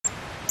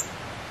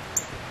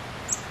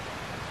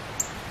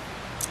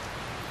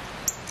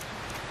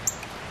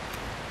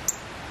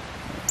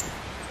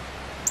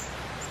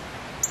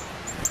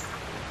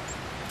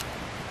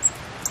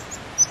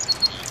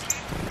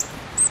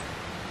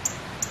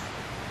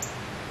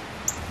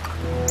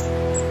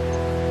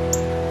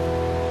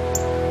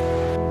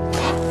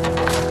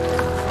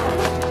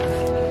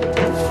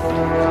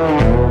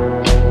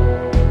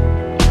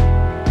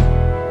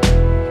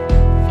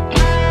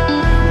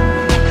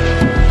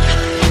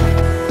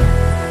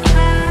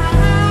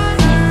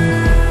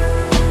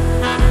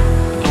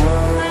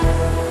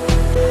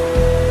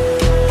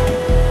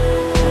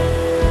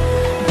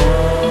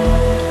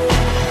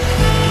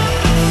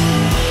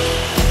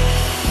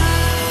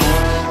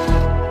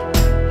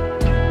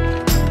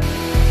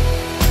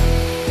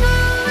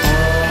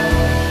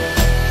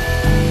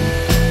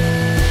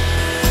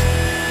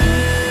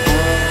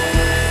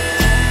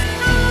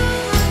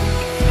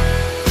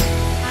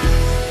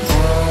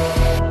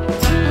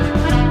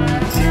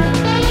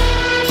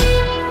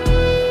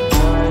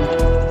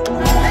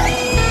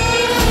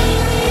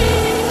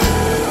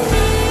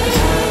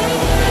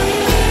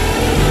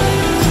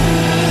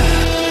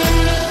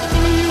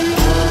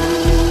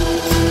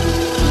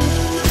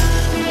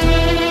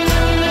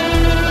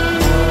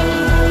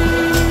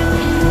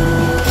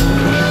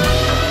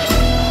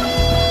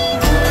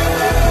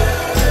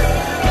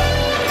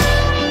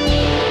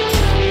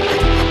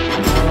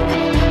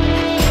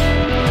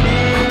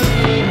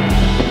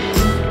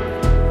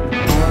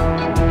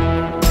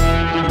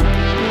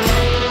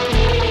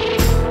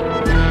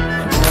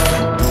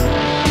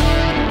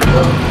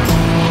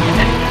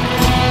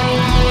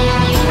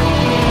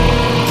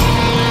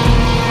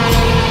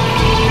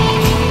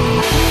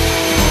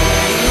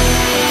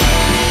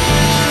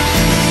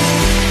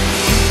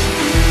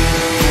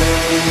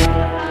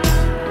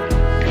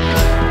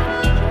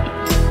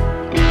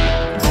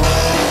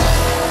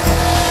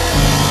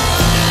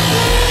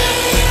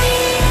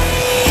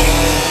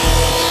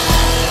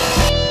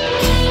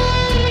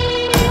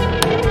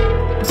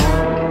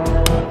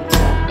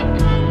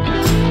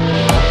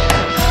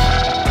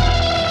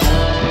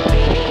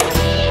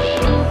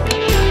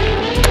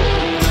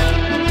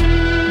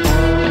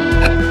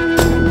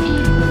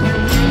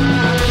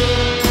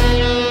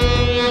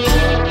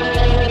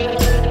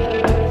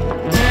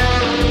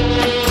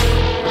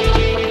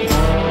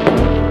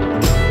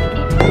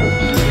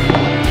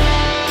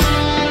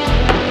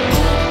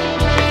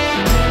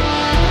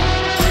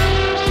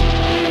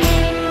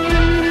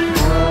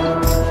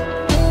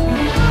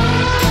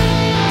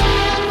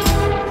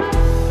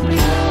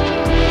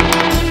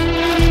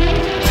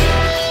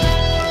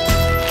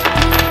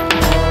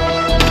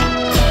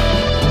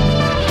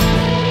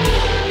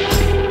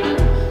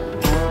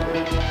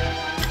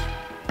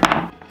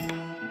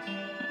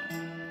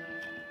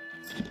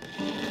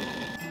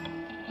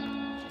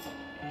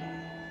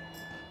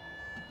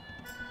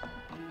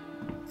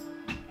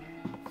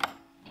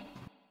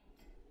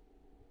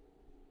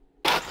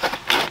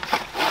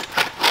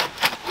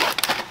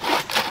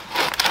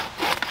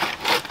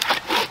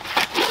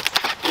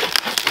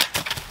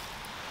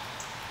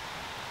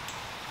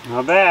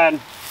Not bad.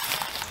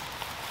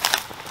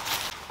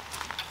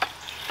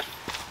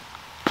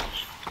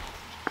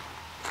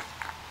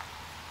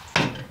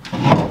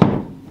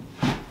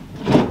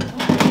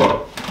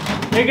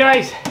 Hey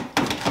guys,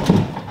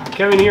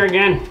 Kevin here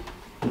again.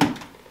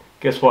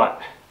 Guess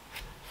what?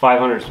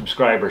 500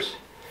 subscribers.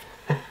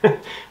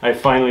 I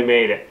finally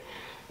made it.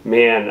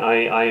 Man,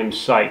 I am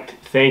psyched.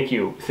 Thank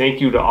you.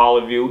 Thank you to all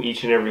of you,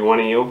 each and every one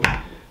of you.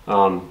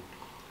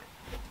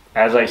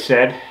 As I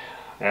said,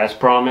 as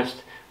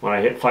promised, when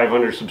I hit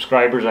 500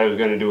 subscribers, I was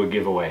going to do a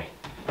giveaway.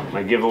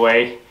 My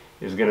giveaway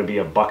is going to be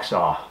a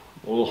bucksaw,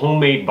 a little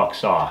homemade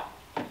bucksaw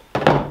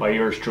by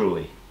yours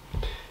truly.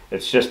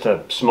 It's just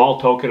a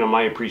small token of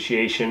my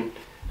appreciation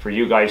for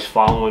you guys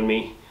following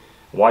me,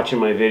 watching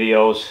my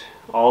videos,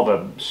 all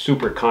the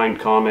super kind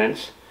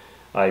comments.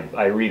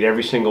 I read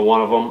every single one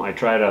of them. I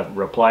try to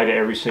reply to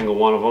every single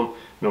one of them,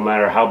 no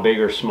matter how big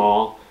or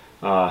small.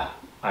 I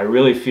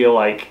really feel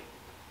like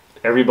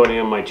everybody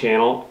on my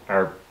channel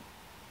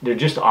they're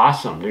just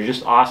awesome. They're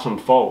just awesome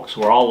folks.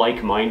 We're all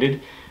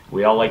like-minded.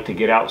 We all like to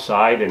get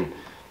outside and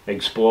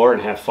explore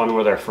and have fun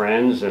with our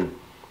friends, and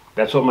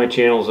that's what my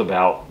channel is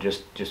about.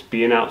 Just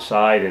being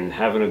outside and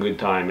having a good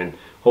time. And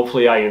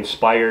hopefully I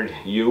inspired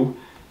you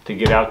to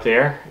get out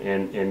there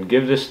and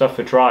give this stuff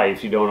a try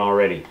if you don't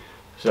already.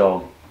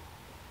 So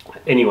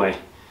anyway,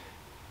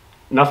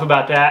 enough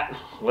about that.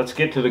 Let's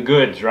get to the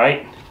goods,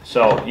 right?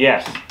 So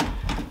yes,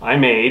 I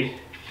made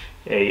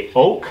a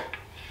oak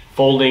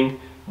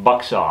folding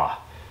bucksaw.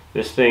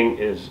 This thing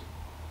is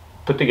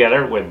put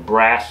together with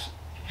brass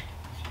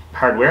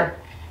hardware,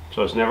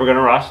 so it's never going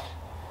to rust.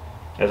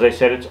 As I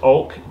said, it's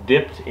oak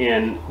dipped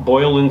in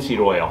boiled linseed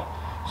oil.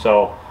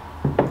 So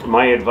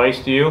my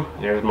advice to you,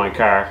 there's my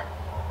car.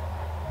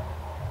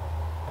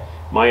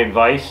 My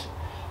advice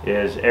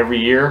is every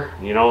year,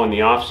 you know, in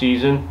the off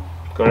season,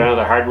 go down to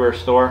the hardware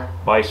store,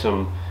 buy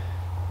some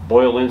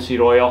boiled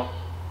linseed oil,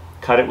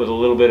 cut it with a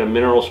little bit of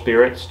mineral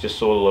spirits just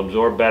so it'll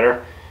absorb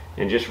better,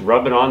 and just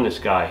rub it on this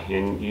guy,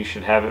 and you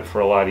should have it for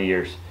a lot of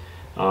years.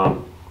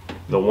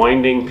 The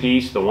winding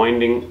piece, the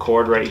winding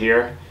cord right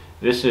here,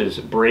 this is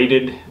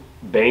braided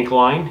bank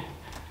line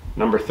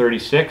number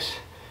 36.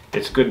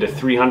 It's good to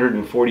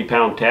 340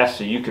 pound test,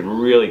 so you can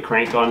really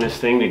crank on this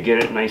thing to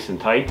get it nice and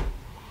tight.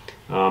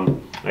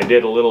 I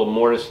did a little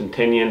mortise and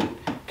tenon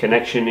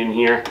connection in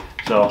here,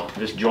 so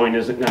this joint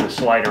isn't going to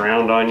slide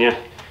around on you.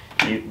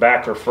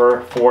 Back or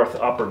forth,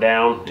 up or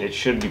down, it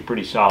should be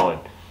pretty solid.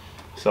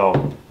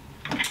 So,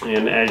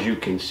 and as you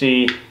can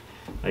see,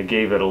 I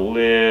gave it a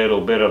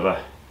little bit of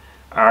a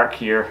arc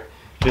here,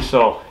 just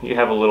so you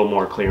have a little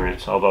more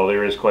clearance, although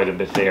there is quite a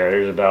bit there.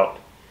 There's about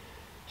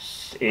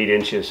 8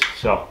 inches.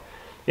 So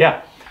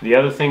yeah, the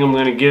other thing I'm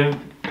going to give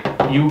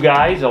you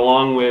guys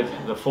along with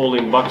the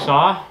folding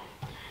bucksaw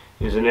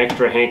is an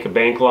extra hank of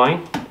bank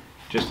line,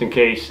 just in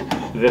case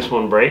this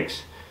one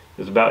breaks.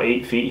 There's about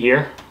 8 feet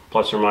here,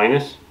 plus or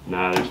minus.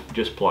 Nah, there's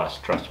just plus,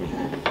 trust me.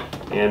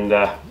 And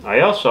I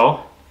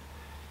also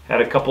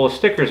had a couple of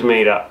stickers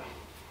made up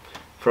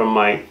from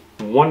my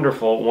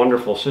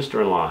wonderful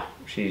sister-in-law.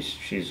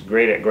 She's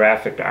great at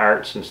graphic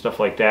arts and stuff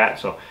like that,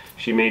 so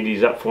she made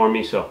these up for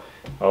me. So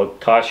I'll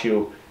toss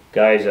you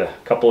guys a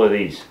couple of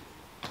these.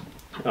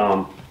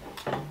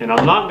 And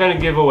I'm not going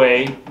to give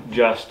away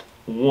just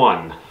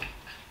one.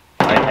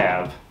 I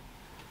have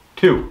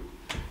 2,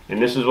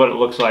 and this is what it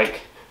looks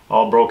like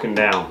all broken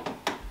down.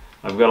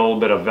 I've got a little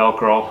bit of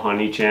Velcro on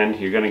each end.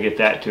 You're going to get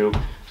that too,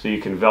 so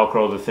you can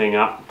Velcro the thing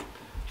up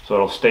so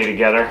it'll stay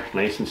together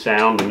nice and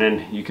sound, and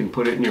then you can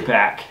put it in your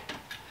pack.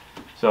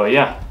 So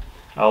yeah,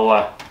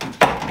 I'll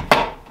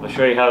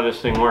show you how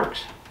this thing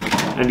works.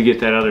 I had to get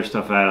that other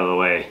stuff out of the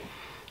way.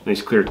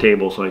 Nice clear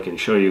table so I can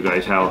show you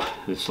guys how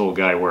this little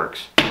guy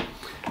works.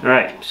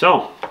 Alright,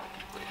 so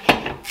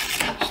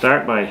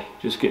start by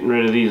just getting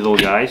rid of these little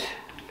guys,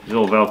 these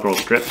little Velcro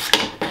strips.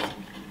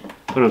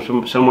 Put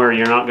them somewhere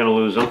you're not going to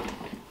lose them.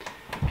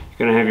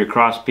 You're going to have your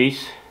cross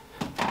piece,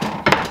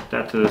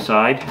 that to the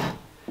side,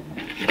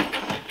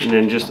 and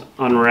then just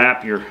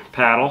unwrap your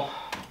paddle,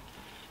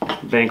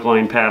 bank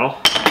line paddle.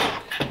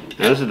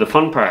 Now this is the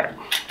fun part.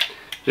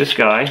 This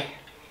guy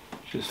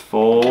just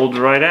folds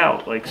right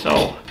out like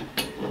so.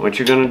 What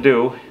you're going to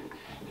do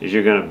is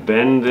you're going to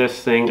bend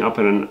this thing up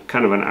in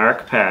kind of an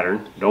arc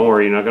pattern. Don't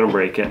worry, you're not going to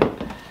break it.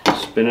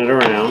 Spin it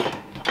around.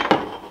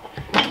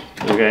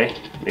 Okay,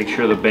 make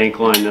sure the bank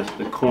line,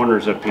 the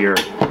corners up here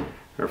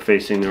are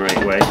facing the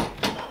right way.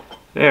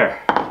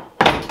 There.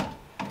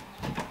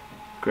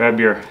 Grab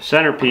your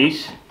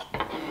centerpiece.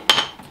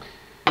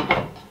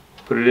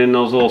 Put it in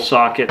those little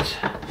sockets.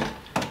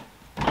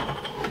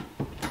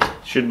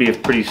 Should be a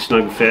pretty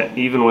snug fit.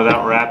 Even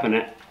without wrapping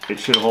it, it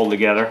should hold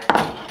together.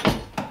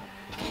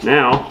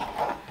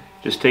 Now,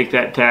 just take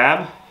that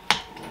tab,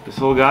 this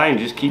little guy, and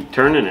just keep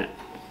turning it.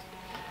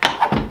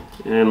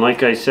 And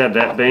like I said,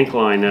 that bank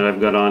line that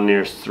I've got on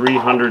there is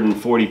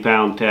 340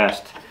 pound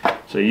test.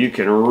 So you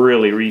can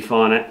really reef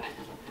on it.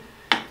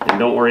 And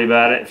don't worry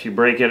about it. If you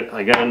break it,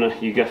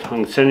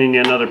 I'm sending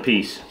you another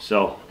piece.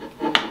 So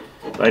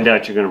I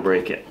doubt you're going to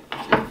break it.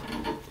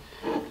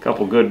 A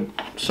couple good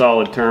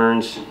solid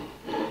turns.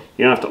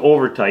 You don't have to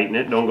over tighten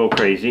it. Don't go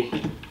crazy.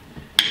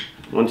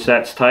 Once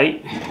that's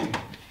tight,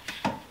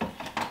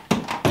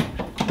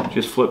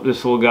 just flip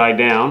this little guy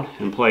down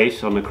in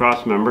place on the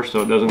cross member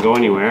so it doesn't go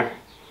anywhere.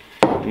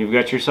 You've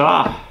got your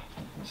saw.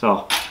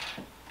 So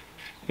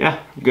yeah,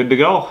 good to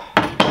go.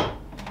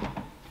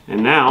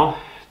 And now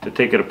to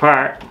take it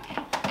apart,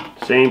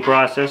 same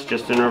process,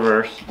 just in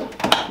reverse.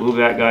 Move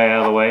that guy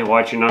out of the way.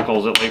 Watch your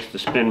knuckles, it likes to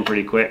spin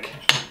pretty quick.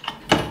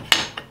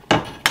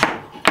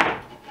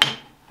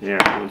 There,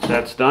 once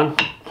that's done,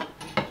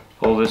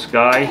 pull this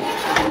guy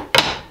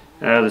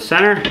out of the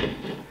center.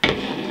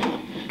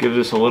 Give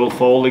this a little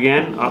fold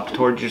again, up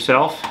towards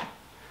yourself.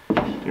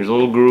 There's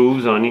little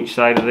grooves on each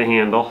side of the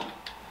handle.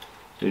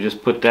 So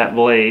just put that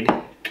blade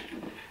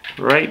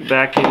right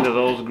back into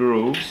those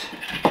grooves.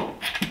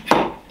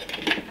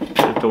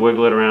 Have to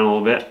wiggle it around a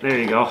little bit. There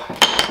you go.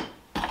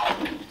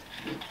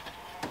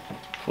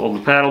 Fold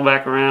the paddle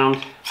back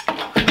around.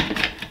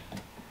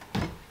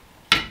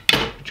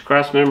 Put your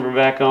cross member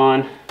back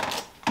on.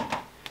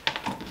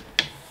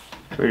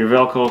 For your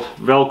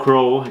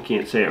Velcro, I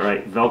can't say it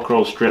right,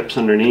 Velcro strips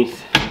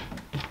underneath.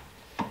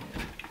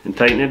 And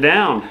tighten it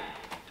down.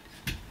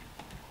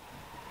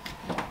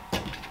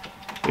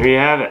 There you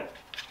have it.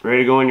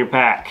 Ready to go in your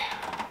pack.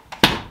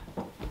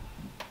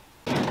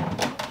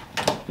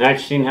 Now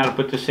you've seen how to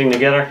put this thing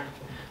together,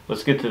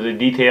 let's get to the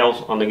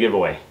details on the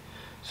giveaway.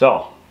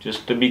 So,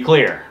 just to be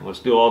clear, let's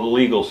do all the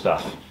legal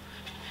stuff.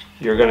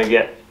 You're going to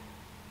get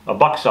a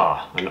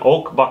bucksaw, an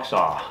oak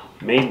bucksaw,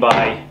 made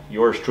by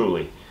yours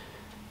truly.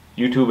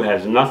 YouTube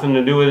has nothing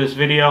to do with this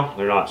video.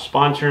 They're not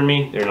sponsoring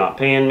me. They're not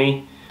paying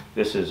me.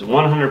 This is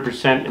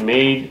 100%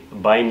 made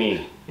by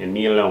me and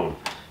me alone.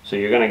 So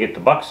you're going to get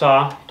the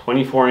bucksaw,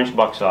 24-inch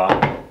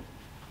bucksaw,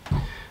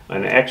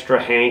 an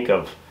extra hank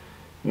of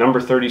number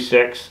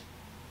 36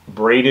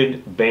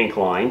 braided bank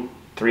line,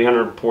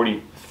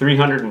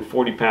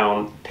 340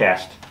 pound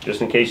test,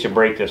 just in case you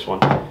break this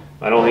one.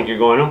 I don't think you're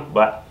going to,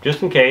 but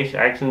just in case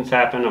accidents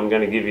happen, I'm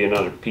going to give you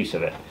another piece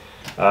of it.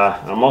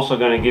 I'm also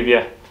going to give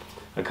you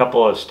a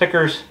couple of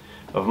stickers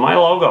of my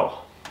logo.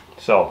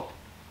 So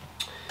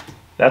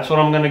that's what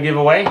I'm going to give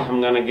away.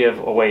 I'm going to give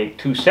away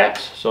 2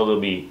 sets, so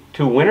there'll be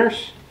 2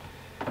 winners.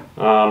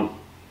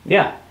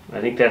 Yeah,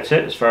 I think that's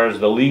it as far as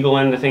the legal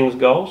end of things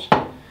goes.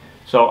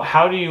 So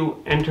how do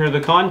you enter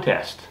the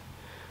contest?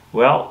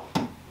 Well,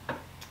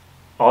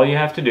 all you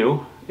have to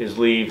do is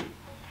leave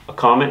a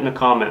comment in the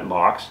comment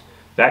box.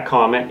 That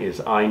comment is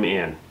 "I'm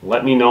in."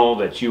 Let me know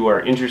that you are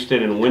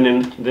interested in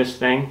winning this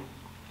thing.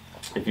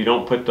 If you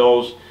don't put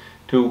those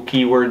 2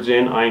 keywords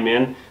in, "I'm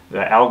in,"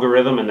 the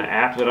algorithm and the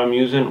app that I'm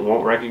using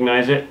won't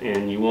recognize it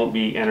and you won't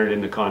be entered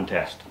in the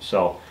contest.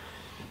 So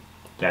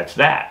that's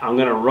that. I'm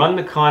going to run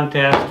the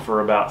contest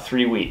for about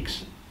 3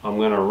 weeks. I'm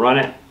going to run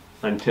it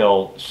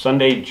until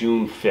Sunday,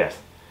 June 5th.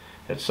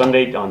 On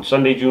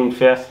Sunday, June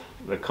 5th,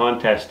 the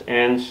contest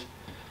ends.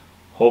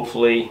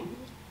 Hopefully,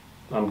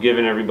 I'm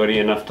giving everybody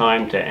enough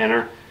time to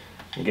enter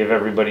and give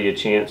everybody a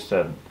chance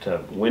to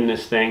win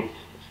this thing.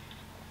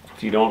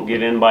 If you don't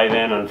get in by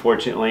then,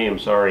 unfortunately, I'm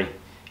sorry,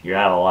 you're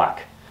out of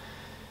luck.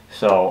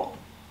 So,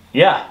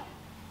 yeah,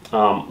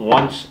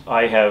 once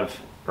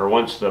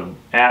the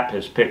app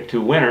has picked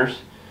 2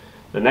 winners,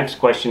 the next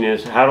question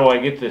is, how do I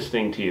get this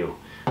thing to you?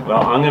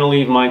 Well, I'm going to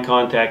leave my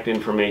contact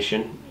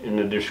information in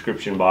the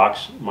description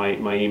box,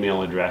 my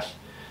email address.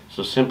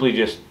 So simply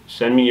just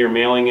send me your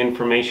mailing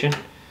information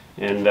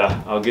and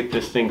I'll get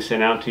this thing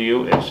sent out to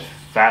you as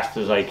fast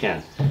as I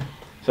can.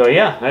 So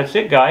yeah, that's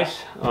it,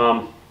 guys.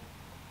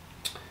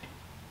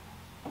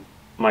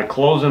 My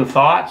closing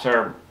thoughts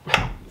are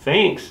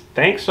thanks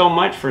so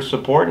much for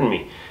supporting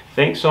me.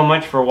 Thanks so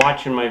much for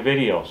watching my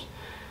videos.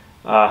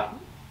 I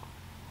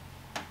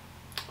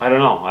don't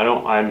know,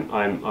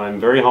 I'm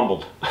very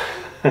humbled.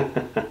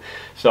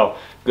 So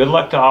good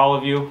luck to all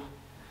of you.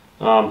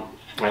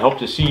 I hope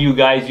to see you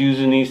guys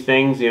using these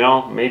things. You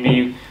know,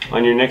 maybe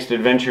on your next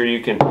adventure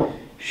you can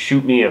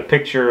shoot me a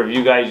picture of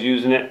you guys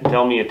using it,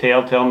 tell me a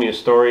tale, tell me a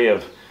story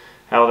of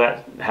how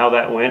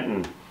that went,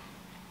 and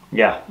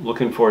yeah,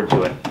 looking forward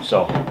to it.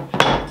 So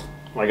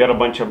I got a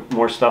bunch of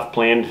more stuff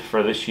planned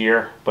for this year,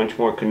 a bunch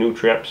more canoe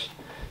trips,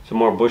 some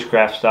more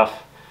bushcraft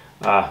stuff.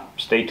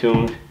 Stay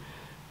tuned.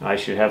 I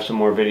should have some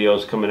more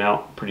videos coming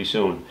out pretty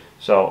soon.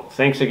 So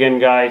thanks again,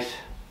 guys,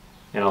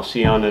 and I'll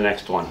see you on the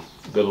next one.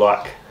 Good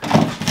luck.